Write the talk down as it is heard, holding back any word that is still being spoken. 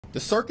The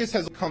circus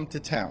has come to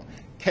town.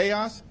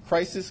 Chaos,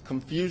 crisis,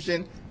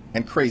 confusion,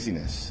 and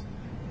craziness.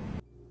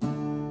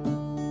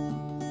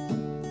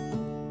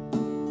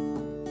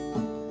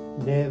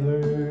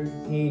 Never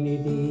any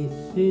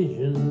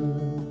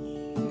decisions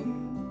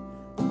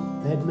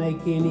that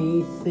make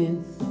any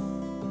sense,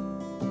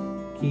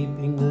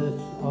 keeping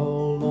us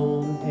all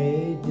on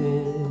edge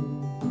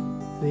and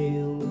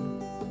filled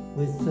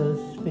with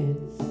suspense.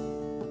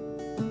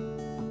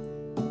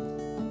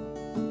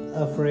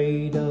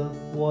 Afraid of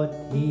what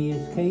he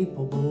is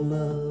capable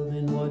of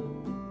and what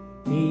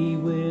he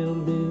will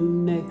do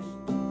next.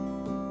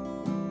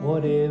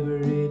 Whatever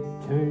it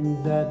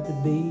turns out to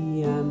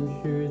be, I'm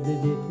sure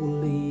that it will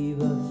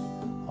leave us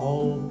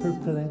all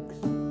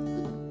perplexed.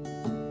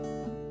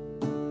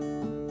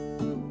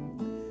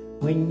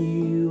 When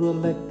you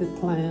elect a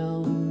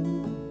clown,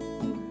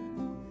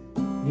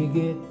 you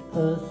get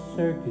a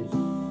circus.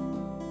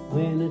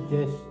 When a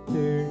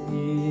jester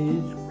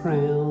is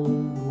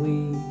crowned,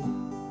 we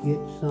get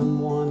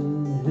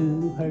someone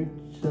who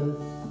hurts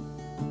us.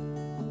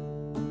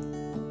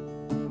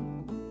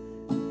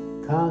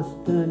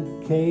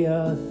 Constant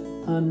chaos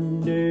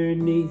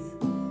underneath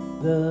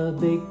the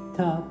big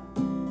top,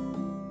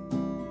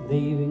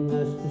 leaving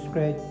us to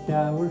scratch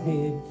our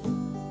heads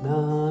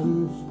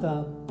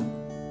nonstop.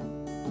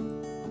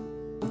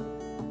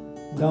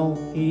 Don't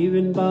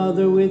even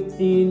bother with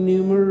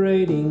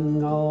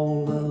enumerating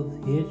all of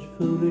his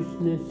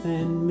foolishness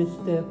and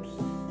missteps.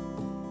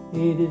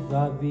 It is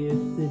obvious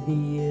that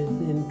he is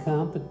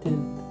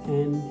incompetent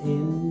and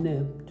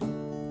inept.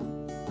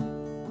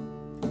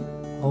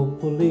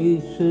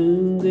 Hopefully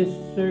soon this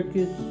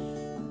circus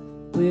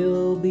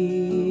will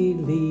be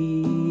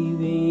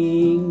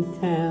leaving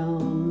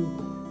town,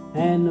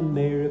 and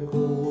America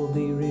will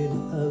be rid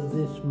of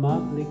this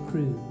motley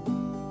crew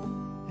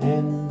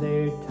and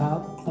their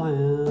top clown.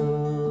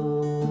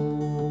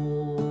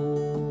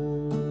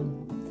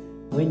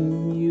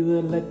 When you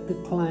elect a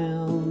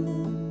clown,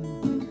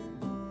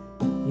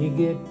 you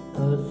get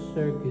a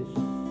circus.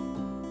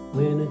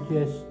 When a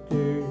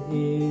jester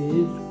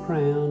is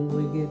crowned,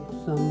 we get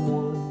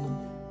someone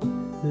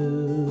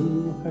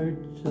who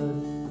hurts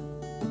us.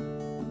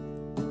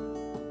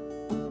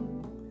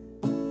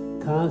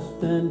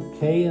 Constant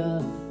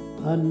chaos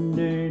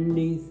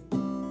underneath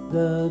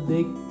the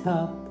big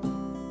top,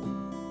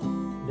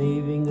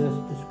 leaving us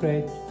to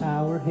scratch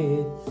our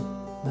heads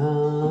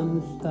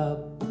non-stop.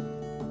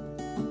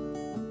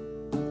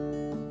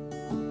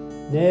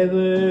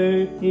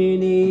 Never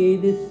any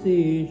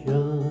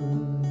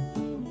decisions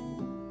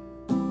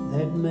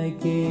that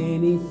make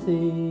any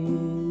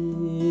sense.